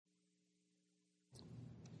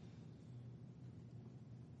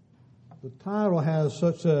The title has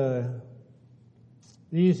such a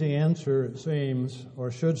easy answer, it seems,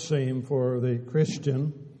 or should seem, for the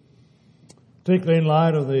Christian, particularly in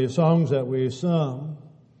light of the songs that we've sung.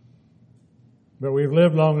 But we've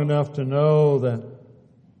lived long enough to know that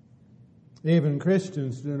even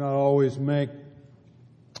Christians do not always make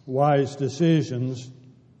wise decisions,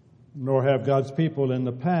 nor have God's people in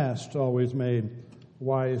the past always made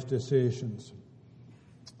wise decisions.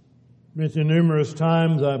 Mentioned numerous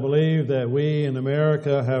times, I believe, that we in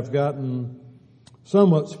America have gotten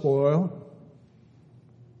somewhat spoiled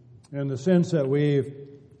in the sense that we've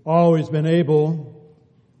always been able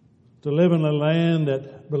to live in a land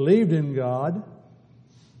that believed in God,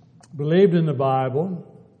 believed in the Bible,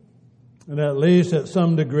 and at least at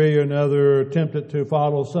some degree or another attempted to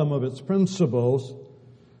follow some of its principles.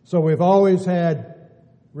 So we've always had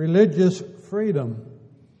religious freedom.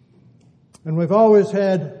 And we've always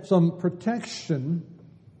had some protection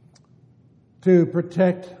to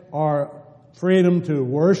protect our freedom to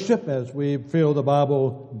worship as we feel the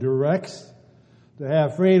Bible directs, to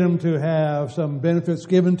have freedom to have some benefits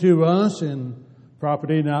given to us in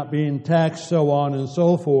property not being taxed, so on and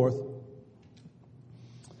so forth.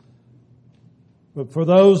 But for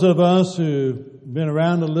those of us who've been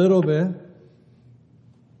around a little bit,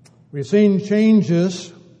 we've seen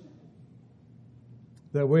changes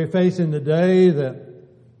that we're facing today that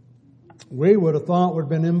we would have thought would have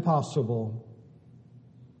been impossible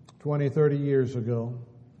 20, 30 years ago.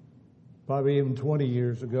 Probably even 20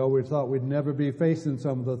 years ago. We thought we'd never be facing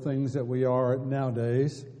some of the things that we are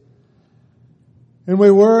nowadays. And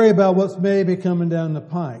we worry about what's maybe coming down the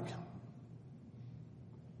pike.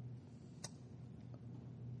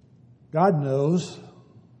 God knows,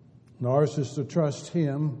 and ours is to trust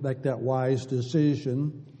Him, make that wise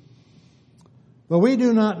decision. But we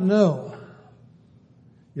do not know.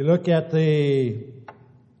 You look at the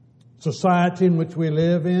society in which we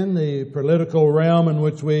live in, the political realm in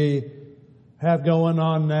which we have going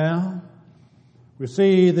on now. We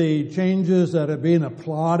see the changes that are being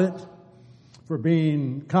applauded for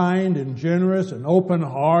being kind and generous and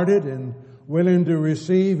open-hearted and willing to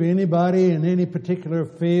receive anybody in any particular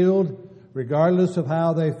field, regardless of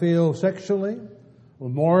how they feel sexually or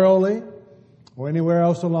morally or anywhere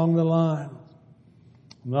else along the line.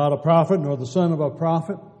 I'm not a prophet nor the son of a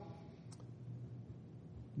prophet.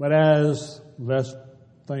 But as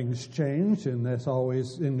things change, and that's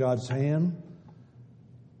always in God's hand,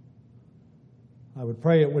 I would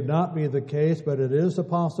pray it would not be the case, but it is a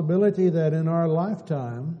possibility that in our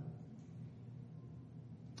lifetime,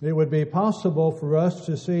 it would be possible for us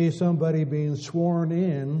to see somebody being sworn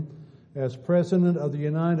in as President of the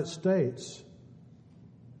United States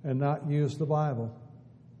and not use the Bible.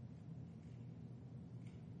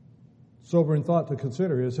 Sobering thought to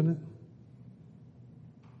consider, isn't it?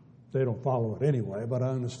 They don't follow it anyway, but I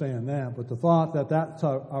understand that. But the thought that that's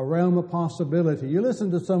a realm of possibility. You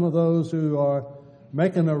listen to some of those who are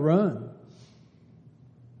making a run.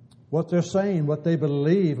 What they're saying, what they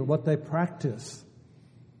believe, and what they practice.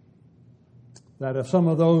 That if some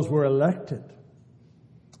of those were elected,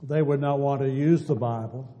 they would not want to use the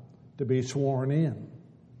Bible to be sworn in.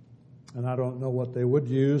 And I don't know what they would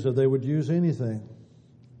use, if they would use anything.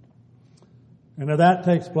 And if that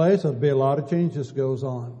takes place, there'll be a lot of changes goes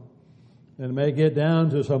on. And it may get down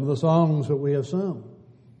to some of the songs that we have sung.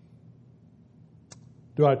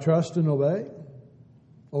 Do I trust and obey?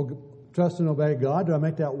 Trust and obey God? Do I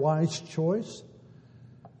make that wise choice?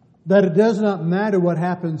 That it does not matter what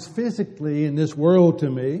happens physically in this world to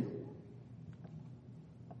me.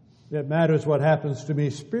 It matters what happens to me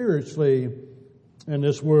spiritually in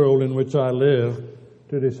this world in which I live,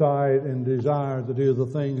 to decide and desire to do the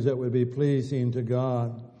things that would be pleasing to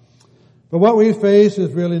God. But what we face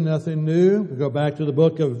is really nothing new. We go back to the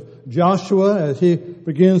book of Joshua as he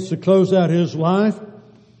begins to close out his life.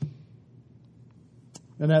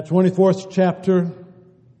 In that 24th chapter,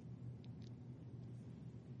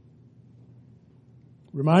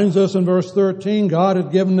 reminds us in verse 13, God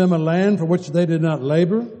had given them a land for which they did not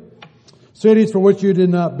labor, cities for which you did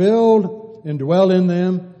not build and dwell in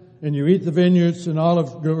them, and you eat the vineyards and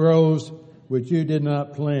olive groves which you did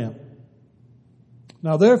not plant.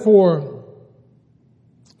 Now therefore,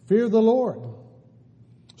 fear the Lord.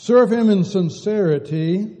 Serve Him in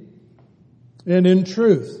sincerity and in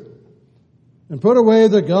truth. And put away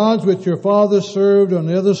the gods which your fathers served on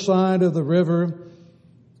the other side of the river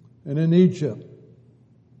and in Egypt.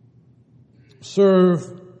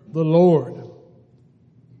 Serve the Lord.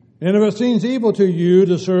 And if it seems evil to you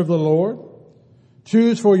to serve the Lord,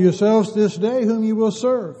 choose for yourselves this day whom you will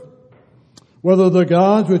serve, whether the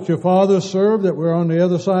gods which your fathers served that were on the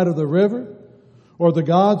other side of the river, or the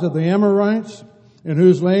gods of the Amorites in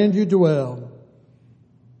whose land you dwell.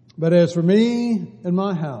 But as for me and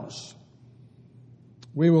my house,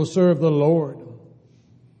 we will serve the Lord.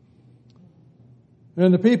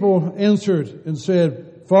 And the people answered and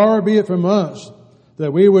said, Far be it from us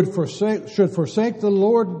that we should forsake the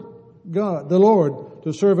Lord God, the Lord,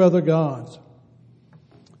 to serve other gods.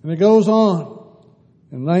 And it goes on.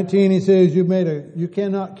 In 19 he says, you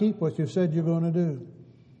cannot keep what you said you're going to do.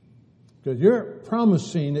 Because you're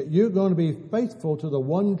promising that you're going to be faithful to the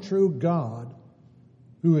one true God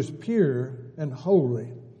who is pure and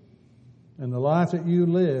holy. And the life that you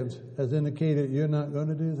lived has indicated you're not going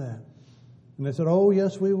to do that. And they said, oh,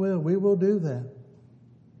 yes, we will. We will do that.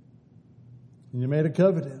 And you made a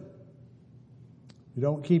covenant. You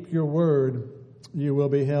don't keep your word, you will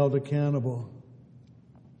be held accountable.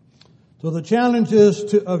 So the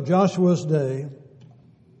challenges of Joshua's day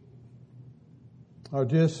are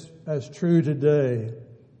just as true today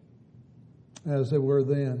as they were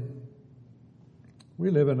then.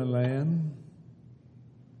 We live in a land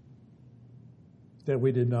that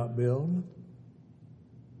we did not build.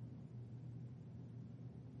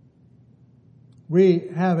 We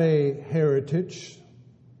have a heritage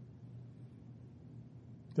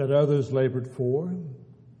that others labored for.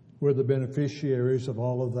 We're the beneficiaries of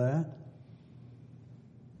all of that.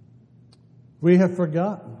 We have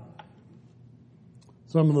forgotten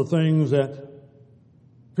some of the things that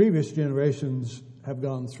previous generations have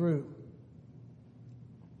gone through.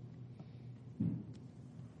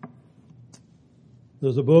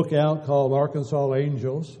 There's a book out called Arkansas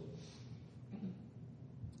Angels,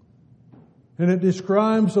 and it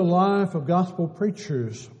describes the life of gospel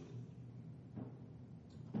preachers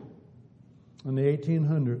in the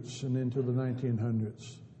 1800s and into the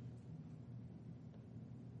 1900s,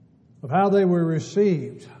 of how they were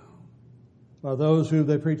received by those who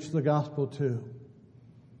they preached the gospel to.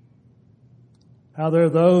 How there are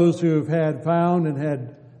those who have had found and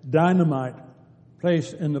had dynamite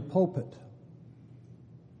placed in the pulpit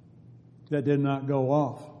that did not go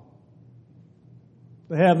off.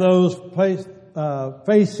 They have those placed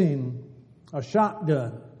facing a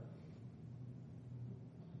shotgun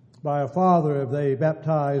by a father if they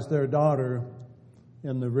baptized their daughter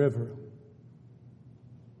in the river.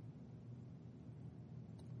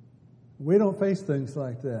 We don't face things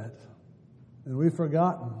like that. And we've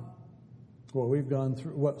forgotten what we've gone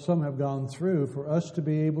through, what some have gone through for us to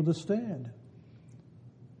be able to stand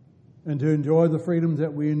and to enjoy the freedoms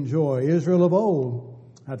that we enjoy. Israel of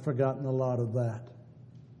old had forgotten a lot of that.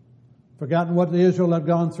 Forgotten what Israel had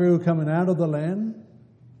gone through coming out of the land.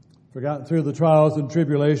 Forgotten through the trials and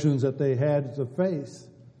tribulations that they had to face.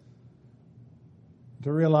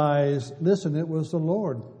 To realize, listen, it was the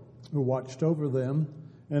Lord who watched over them,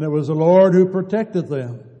 and it was the Lord who protected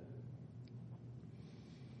them.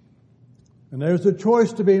 And there's a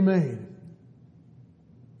choice to be made.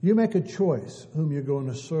 You make a choice whom you're going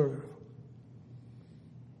to serve.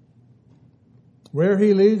 Where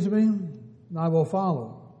He leads me, I will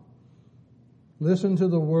follow. Listen to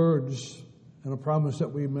the words and a promise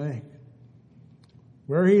that we make.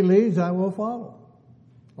 Where He leads, I will follow.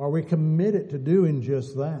 Are we committed to doing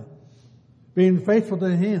just that? Being faithful to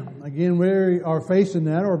Him. Again, we are facing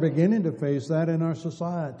that or beginning to face that in our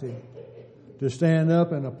society. To stand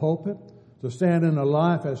up in a pulpit, to stand in a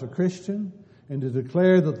life as a Christian, and to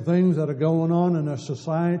declare that the things that are going on in our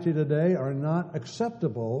society today are not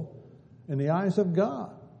acceptable in the eyes of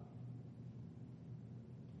God.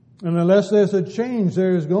 And unless there's a change,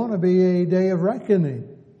 there is going to be a day of reckoning.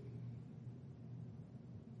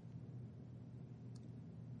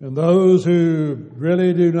 And those who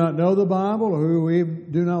really do not know the Bible, or who we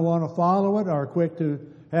do not want to follow it, are quick to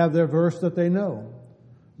have their verse that they know.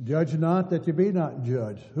 Judge not that you be not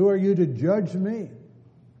judged. Who are you to judge me?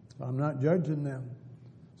 I'm not judging them.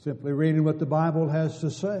 Simply reading what the Bible has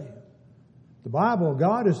to say. The Bible,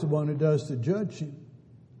 God is the one who does the judging.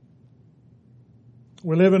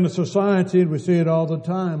 We live in a society, and we see it all the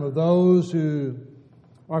time, of those who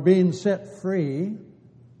are being set free,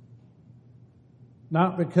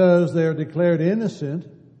 not because they're declared innocent,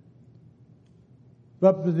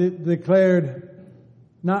 but declared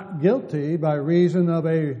not guilty by reason of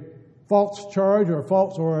a false charge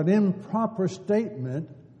or an improper statement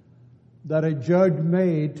that a judge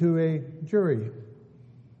made to a jury.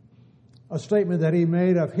 A statement that he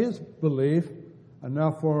made of his belief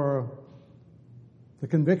enough for the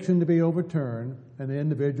conviction to be overturned and the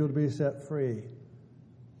individual to be set free.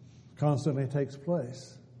 Constantly takes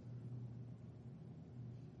place.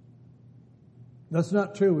 That's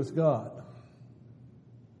not true with God.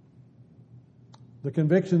 The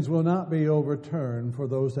convictions will not be overturned for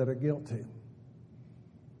those that are guilty.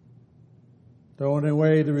 The only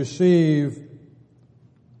way to receive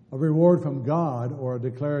a reward from God or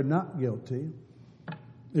declared not guilty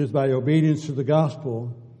is by obedience to the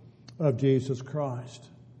gospel of Jesus Christ.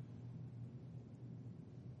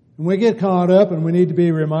 And we get caught up, and we need to be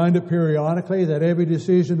reminded periodically that every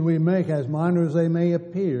decision we make, as minor as they may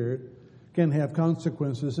appear, can have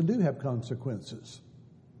consequences and do have consequences.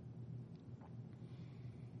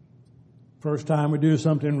 First time we do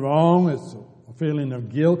something wrong, it's a feeling of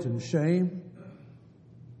guilt and shame.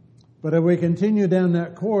 But if we continue down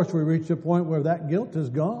that course, we reach a point where that guilt is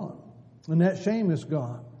gone and that shame is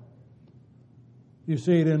gone. You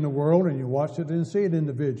see it in the world and you watch it and see it in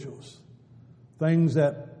individuals. Things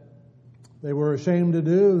that they were ashamed to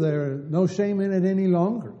do, there's no shame in it any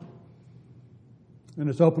longer. And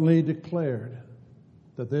it's openly declared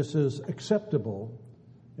that this is acceptable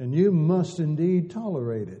and you must indeed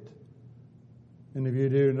tolerate it. And if you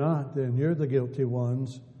do not, then you're the guilty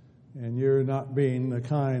ones and you're not being the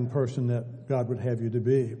kind person that God would have you to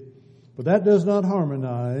be. But that does not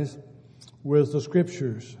harmonize with the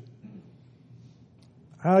Scriptures.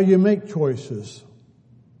 How you make choices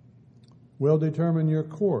will determine your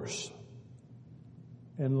course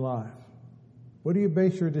in life. What do you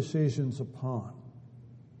base your decisions upon?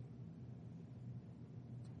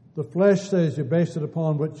 The flesh says you base it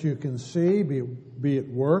upon what you can see, be it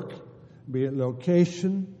work, be it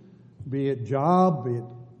location, be it job, be it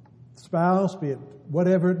spouse, be it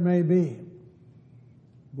whatever it may be.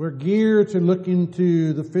 We're geared to look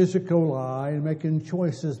into the physical eye and making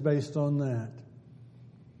choices based on that,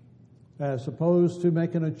 as opposed to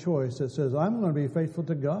making a choice that says, I'm going to be faithful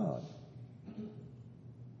to God.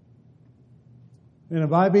 And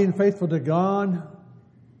if I being faithful to God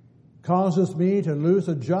causes me to lose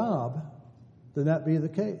a job, then that be the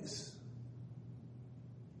case.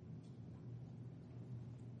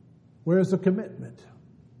 Where's the commitment?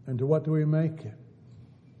 And to what do we make it?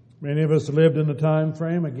 Many of us lived in a time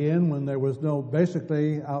frame, again, when there was no,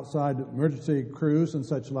 basically outside emergency crews and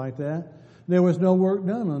such like that, there was no work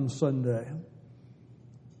done on Sunday.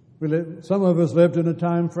 Some of us lived in a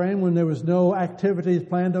time frame when there was no activities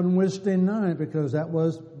planned on Wednesday night because that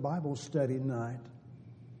was Bible study night.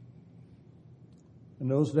 And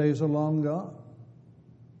those days are long gone.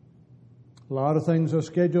 A lot of things are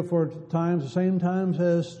scheduled for times, the same times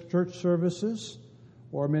as church services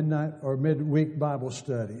or midnight or midweek Bible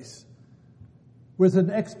studies, with an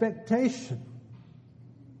expectation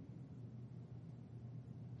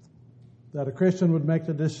that a Christian would make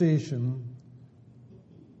the decision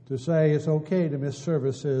to say it's okay to miss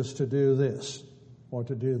services to do this or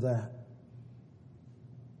to do that.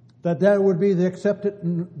 That would be the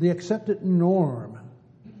accepted norm.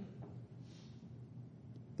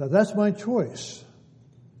 That's my choice.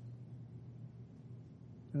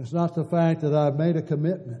 And it's not the fact that I've made a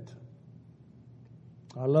commitment.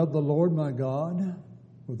 I love the Lord my God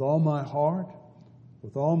with all my heart,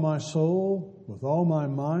 with all my soul, with all my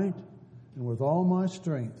might, and with all my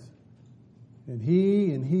strength. And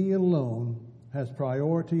He alone has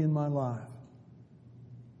priority in my life.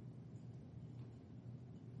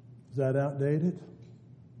 Is that outdated?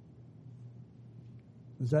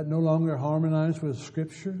 Is that no longer harmonized with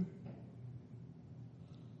Scripture?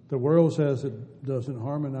 The world says it doesn't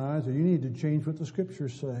harmonize, or you need to change what the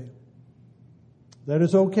Scriptures say. That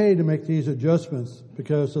it's okay to make these adjustments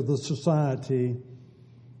because of the society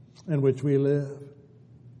in which we live.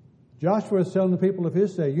 Joshua is telling the people of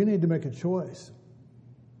his day, you need to make a choice.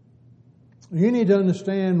 You need to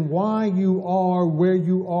understand why you are where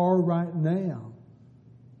you are right now.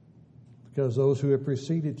 Because those who have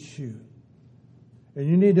preceded you. And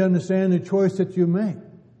you need to understand the choice that you make,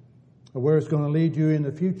 or where it's going to lead you in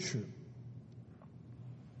the future.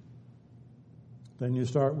 Then you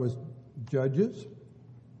start with Judges,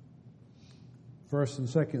 1st and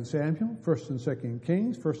 2nd Samuel, 1st and 2nd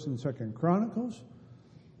Kings, 1st and 2nd Chronicles,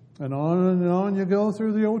 and on you go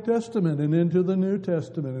through the Old Testament and into the New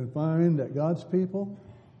Testament and find that God's people,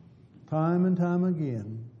 time and time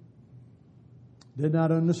again, did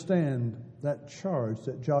not understand that charge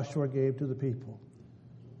that Joshua gave to the people.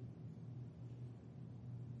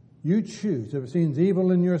 You choose. If it seems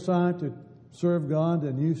evil in your sight to serve God,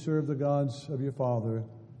 then you serve the gods of your father.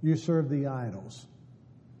 You serve the idols.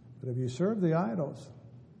 But if you serve the idols,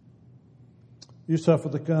 you suffer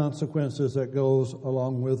the consequences that goes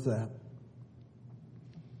along with that.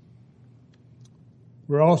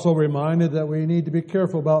 We're also reminded that we need to be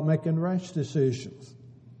careful about making rash decisions,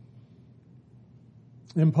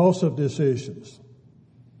 impulsive decisions.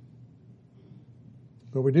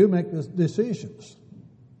 But we do make decisions.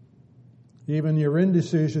 Even your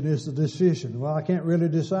indecision is the decision. Well, I can't really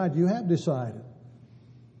decide. You have decided.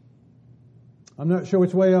 I'm not sure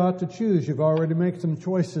which way I ought to choose. You've already made some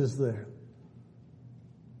choices there.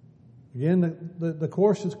 Again, the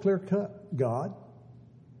course is clear cut. God,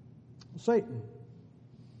 Satan.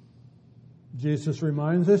 Jesus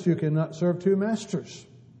reminds us you cannot serve two masters.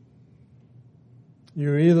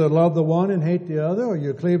 You either love the one and hate the other, or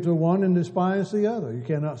you cleave to one and despise the other. You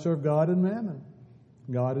cannot serve God and mammon,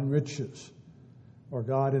 God and riches, or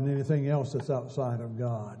God and anything else that's outside of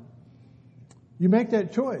God. You make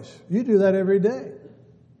that choice. You do that every day.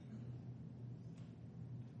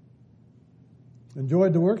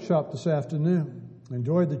 Enjoyed the workshop this afternoon.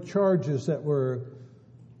 Enjoyed the charges that were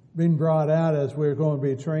being brought out as we're going to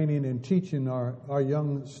be training and teaching our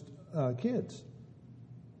young kids.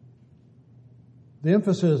 The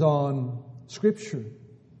emphasis on Scripture.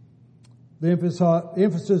 The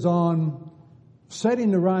emphasis on setting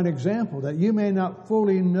the right example, that you may not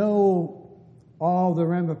fully know all the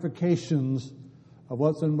ramifications of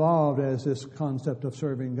what's involved as this concept of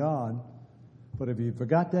serving God. But if you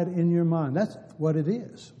forgot that in your mind, that's what it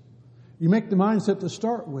is. You make the mindset to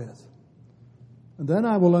start with. And then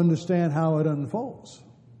I will understand how it unfolds.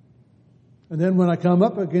 And then when I come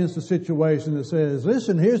up against a situation that says,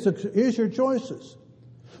 listen, here's your choices.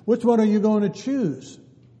 Which one are you going to choose?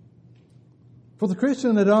 For the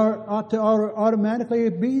Christian, that ought to automatically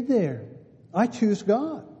be there. I choose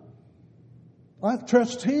God. I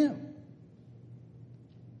trust Him.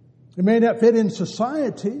 It may not fit in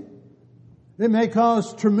society. It may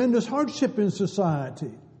cause tremendous hardship in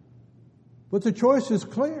society. But the choice is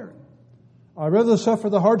clear. I'd rather suffer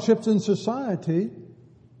the hardships in society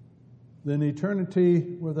than eternity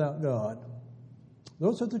without God.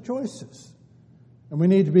 Those are the choices. And we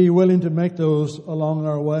need to be willing to make those along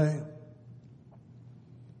our way.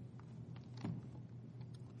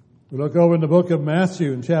 We look over in the book of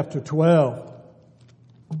Matthew in chapter 12.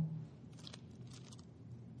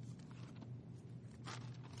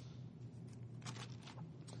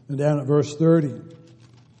 And down at verse 30.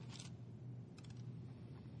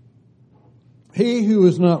 He who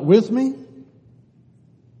is not with me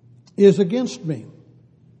is against me.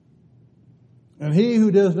 And he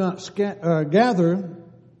who does not gather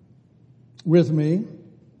with me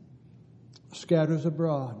scatters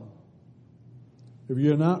abroad. If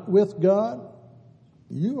you're not with God,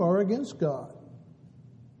 you are against God.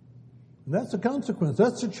 And that's the consequence.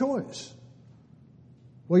 That's the choice.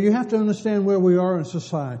 Well, you have to understand where we are in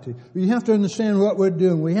society. You have to understand what we're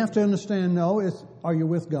doing. We have to understand, are you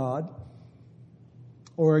with God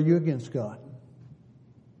or are you against God?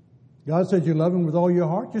 God said you love Him with all your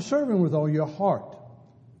heart. You serve Him with all your heart.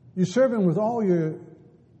 You serve Him with all your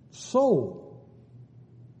soul.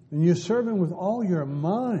 And you serve Him with all your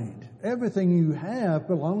mind. Everything you have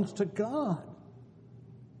belongs to God.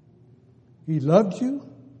 He loved you.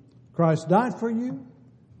 Christ died for you.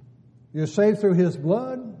 You're saved through His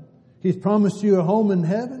blood. He's promised you a home in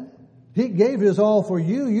heaven. He gave His all for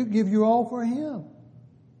you. You give your all for Him.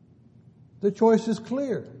 The choice is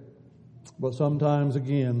clear. But sometimes,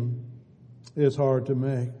 again, it's hard to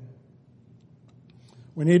make.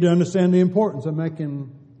 We need to understand the importance of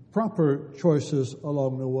making proper choices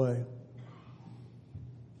along the way.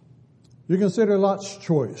 You consider Lot's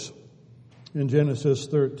choice in Genesis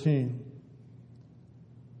 13.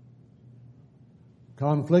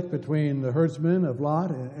 Conflict between the herdsmen of Lot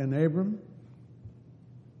and Abram.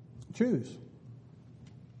 Choose.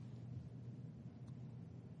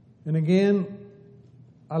 And again,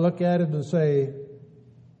 I look at it and say,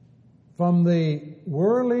 from the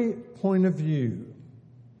worldly point of view,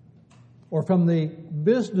 or from the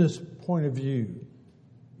business point of view,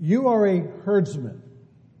 you are a herdsman,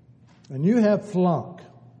 and you have flock,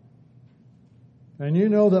 and you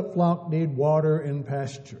know that flock need water and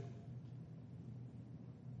pasture.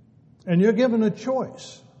 And you're given a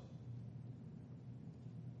choice.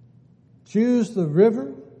 Choose the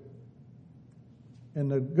river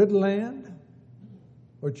and the good land,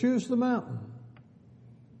 or choose the mountain.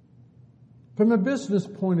 From a business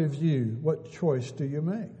point of view, what choice do you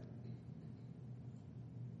make?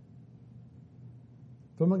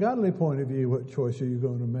 From a godly point of view, what choice are you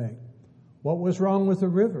going to make? What was wrong with the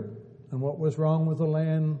river? And what was wrong with the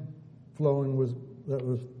land flowing that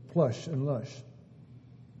was plush and lush?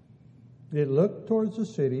 It looked towards the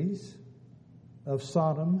cities of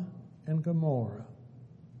Sodom and Gomorrah,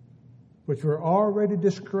 which were already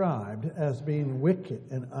described as being wicked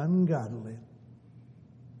and ungodly.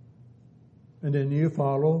 And then you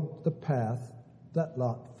follow the path that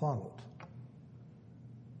Lot followed.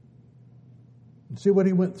 And see what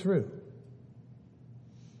he went through.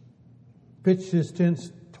 Pitched his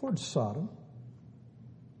tents towards Sodom.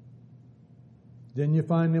 Then you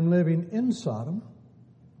find him living in Sodom.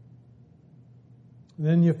 And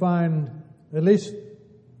then you find at least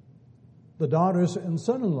the daughters and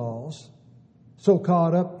son-in-laws so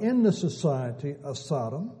caught up in the society of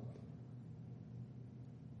Sodom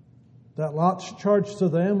that Lot's charge to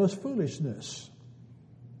them was foolishness.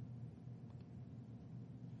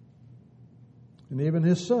 And even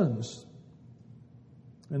his sons,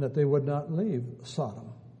 and that they would not leave Sodom.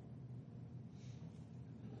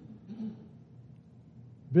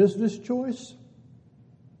 Business choice?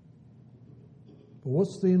 But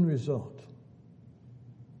what's the end result?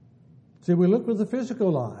 See, we look with the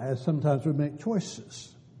physical eye, as sometimes we make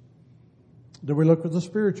choices. Do we look with the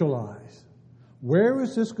spiritual eyes? Where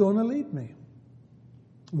is this going to lead me?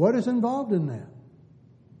 What is involved in that?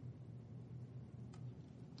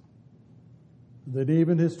 That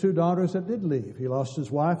even his two daughters that did leave, he lost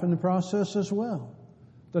his wife in the process as well.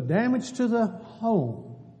 The damage to the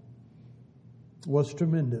home was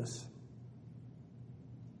tremendous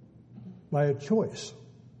by a choice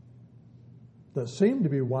that seemed to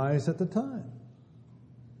be wise at the time.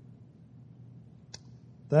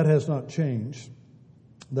 That has not changed.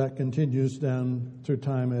 That continues down through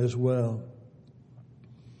time as well.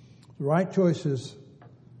 The right choices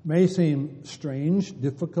may seem strange,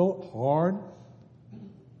 difficult, hard,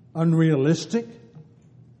 unrealistic,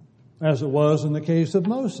 as it was in the case of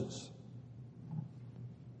Moses.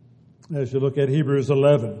 As you look at Hebrews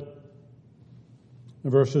 11,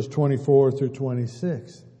 verses 24 through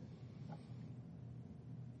 26.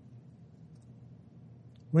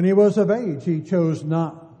 When he was of age, he chose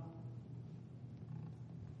not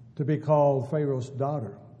to be called Pharaoh's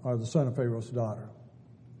daughter, or the son of Pharaoh's daughter,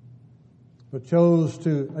 but chose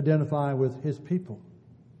to identify with his people.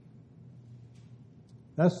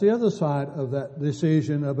 That's the other side of that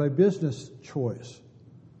decision of a business choice.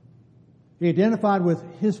 He identified with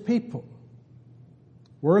his people.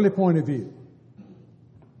 Worldly point of view.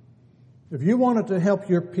 If you wanted to help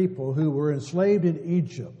your people who were enslaved in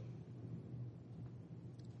Egypt,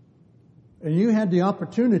 and you had the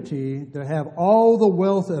opportunity to have all the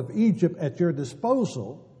wealth of Egypt at your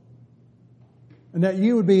disposal, and that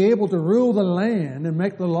you would be able to rule the land and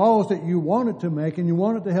make the laws that you wanted to make, and you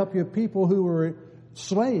wanted to help your people who were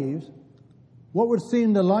slaves, what would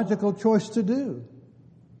seem the logical choice to do?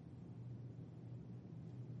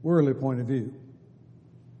 Worldly point of view.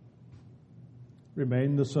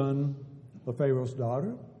 Remain the son of Pharaoh's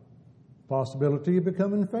daughter. Possibility of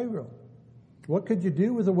becoming Pharaoh. What could you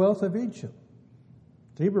do with the wealth of Egypt?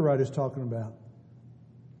 The Hebrew writer is talking about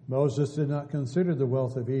Moses did not consider the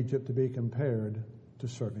wealth of Egypt to be compared to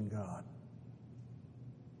serving God.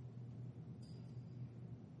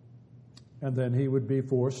 And then he would be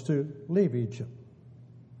forced to leave Egypt.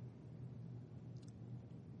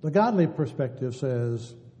 The godly perspective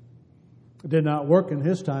says it did not work in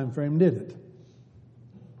his time frame, did it?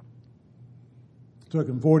 It took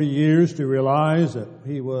him 40 years to realize that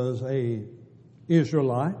he was an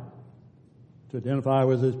Israelite, to identify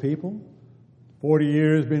with his people. 40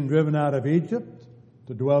 years being driven out of Egypt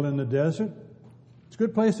to dwell in the desert. It's a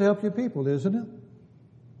good place to help your people, isn't it?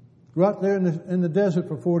 Go out there in the desert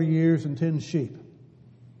for 40 years and tend sheep.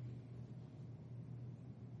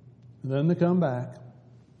 And then to come back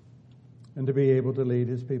and to be able to lead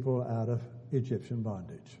his people out of Egyptian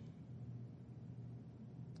bondage.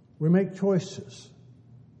 We make choices.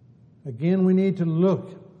 Again, we need to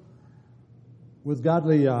look with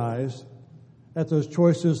godly eyes at those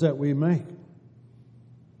choices that we make.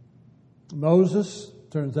 Moses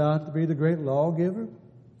turns out to be the great lawgiver.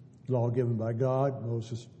 Law given by God.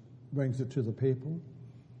 Moses brings it to the people.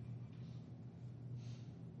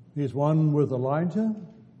 He's one with Elijah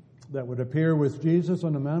that would appear with Jesus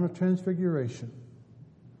on the Mount of Transfiguration.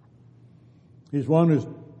 He's one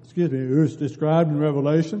who's described in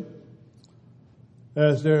Revelation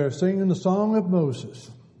as they're singing the song of Moses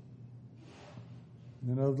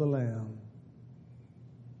and of the Lamb.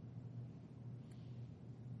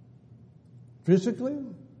 Physically,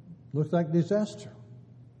 looks like disaster.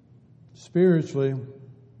 Spiritually,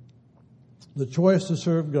 the choice to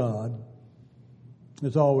serve God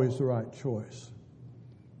is always the right choice.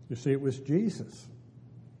 You see, it was Jesus.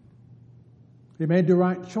 He made the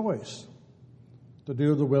right choice to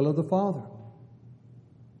do the will of the Father.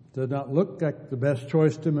 Did not look like the best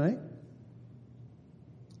choice to make.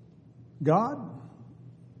 God,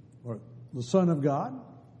 or the Son of God,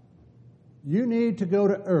 you need to go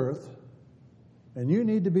to earth and you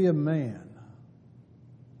need to be a man.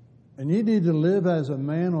 And you need to live as a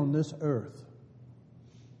man on this earth.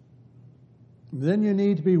 Then you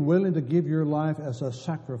need to be willing to give your life as a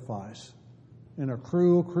sacrifice in a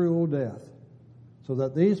cruel, cruel death so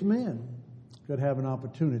that these men could have an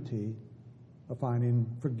opportunity of finding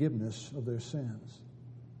forgiveness of their sins.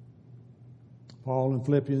 Paul in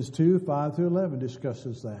Philippians 2, 5 through 11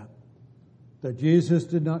 discusses that. That Jesus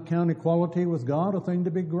did not count equality with God a thing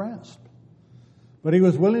to be grasped. But he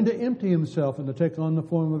was willing to empty himself and to take on the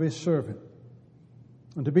form of a servant.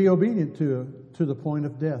 And to be obedient to the point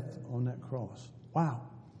of death on that cross. Wow.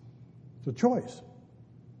 It's a choice.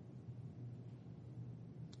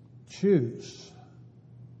 Choose.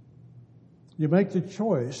 You make the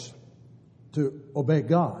choice to obey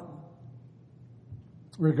God,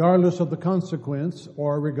 regardless of the consequence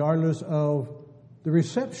or regardless of the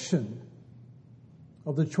reception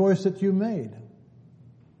of the choice that you made.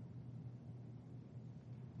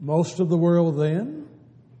 Most of the world then,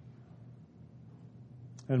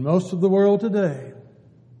 and most of the world today,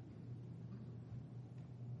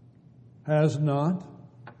 has not,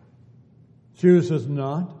 chooses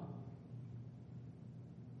not,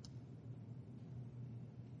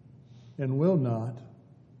 and will not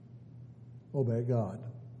obey God.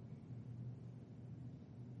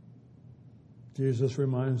 Jesus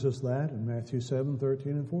reminds us that in Matthew 7,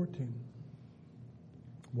 13 and 14.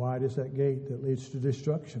 Wide is that gate that leads to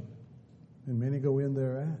destruction, and many go in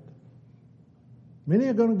thereat. Many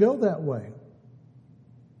are going to go that way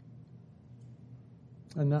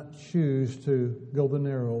and not choose to go the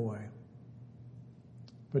narrow way.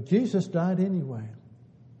 But Jesus died anyway.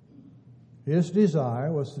 His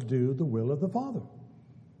desire was to do the will of the Father.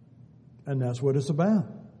 And that's what it's about.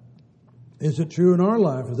 Is it true in our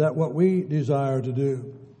life? Is that what we desire to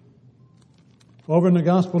do? Over in the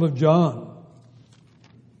Gospel of John,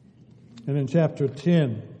 and in chapter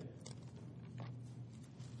 10,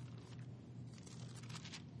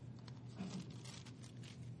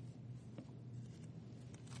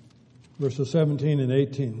 verses 17 and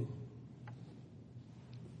 18.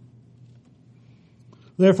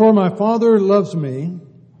 Therefore my Father loves me,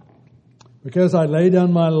 because I lay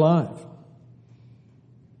down my life,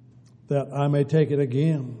 that I may take it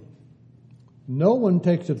again. No one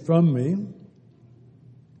takes it from me,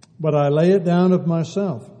 but I lay it down of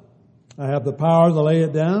myself. I have the power to lay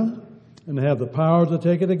it down, and I have the power to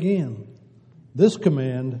take it again. This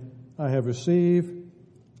command I have received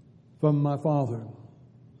from my Father.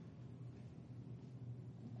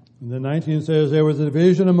 And then 19 says there was a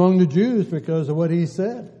division among the Jews because of what he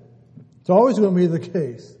said. It's always going to be the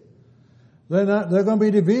case. There's going to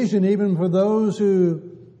be division even for those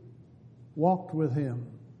who walked with him.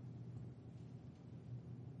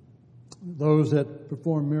 Those that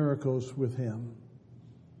performed miracles with him.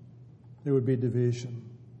 There would be division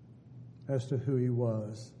as to who he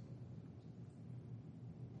was.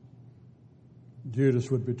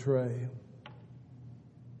 Judas would betray.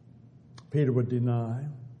 Peter would deny.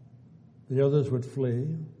 The others would flee.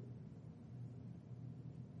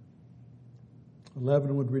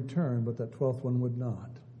 11 would return, but that 12th one would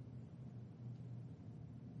not.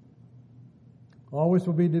 Always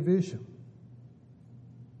will be division.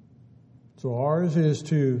 So ours is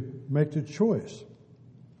to make the choice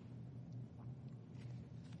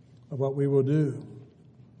of what we will do.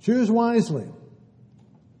 Choose wisely.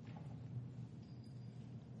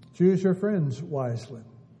 Choose your friends wisely.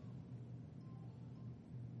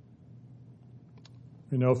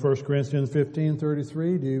 You know, 1 Corinthians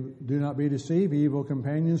 15:33, do not be deceived. Evil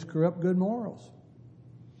companions corrupt good morals.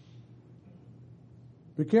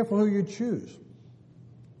 Be careful who you choose.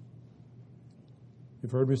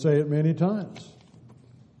 You've heard me say it many times,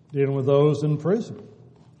 dealing with those in prison.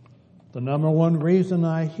 The number one reason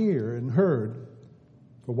I hear and heard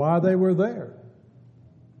for why they were there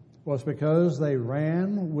was because they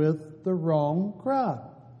ran with the wrong crowd.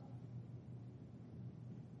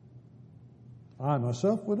 I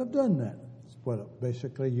myself would have done that. That's what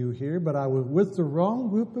basically you hear, but I was with the wrong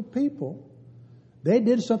group of people. They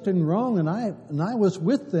did something wrong, and I was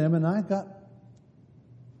with them, and I got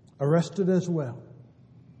arrested as well.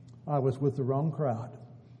 I was with the wrong crowd.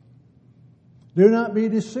 Do not be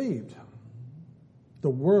deceived. The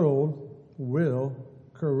world will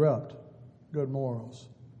corrupt good morals.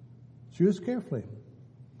 Choose carefully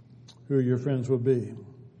who your friends will be.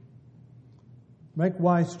 Make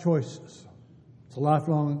wise choices. It's a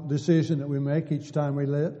lifelong decision that we make each time we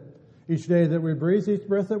live, each day that we breathe, each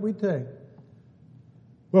breath that we take.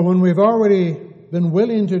 But when we've already been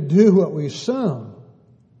willing to do what we sung,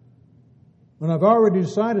 when I've already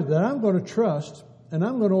decided that I'm going to trust and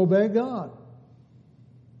I'm going to obey God,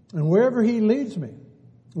 and wherever He leads me,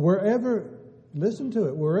 listen to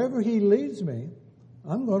it, wherever He leads me,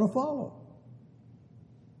 I'm going to follow.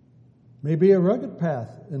 Maybe a rugged path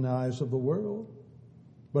in the eyes of the world,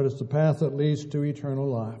 but it's the path that leads to eternal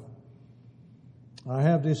life. I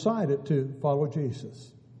have decided to follow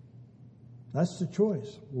Jesus. That's the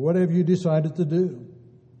choice. What have you decided to do?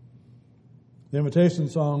 The invitation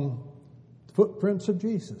song, Footprints of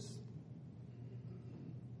Jesus.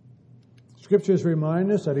 Scriptures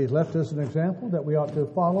remind us that He's left us an example that we ought to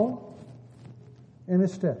follow in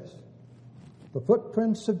His steps. The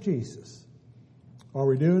footprints of Jesus. Are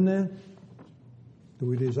we doing that? Do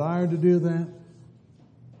we desire to do that?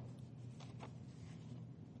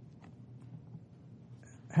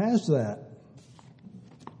 Has that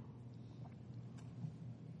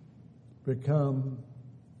become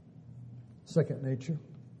second nature?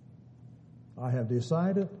 I have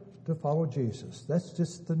decided to follow Jesus. That's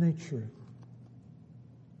just the nature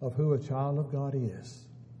of who a child of God is.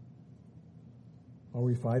 Are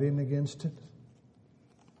we fighting against it?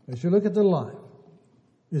 As you look at the life,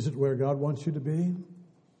 is it where God wants you to be?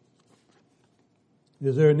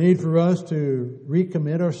 Is there a need for us to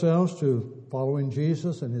recommit ourselves to following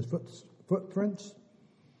Jesus and His footprints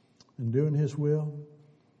and doing His will?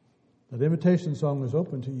 That invitation song is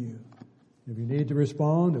open to you. If you need to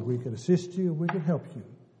respond, if we could assist you, if we could help you.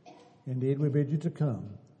 Indeed, we bid you to come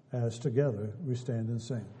as together we stand and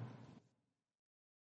sing.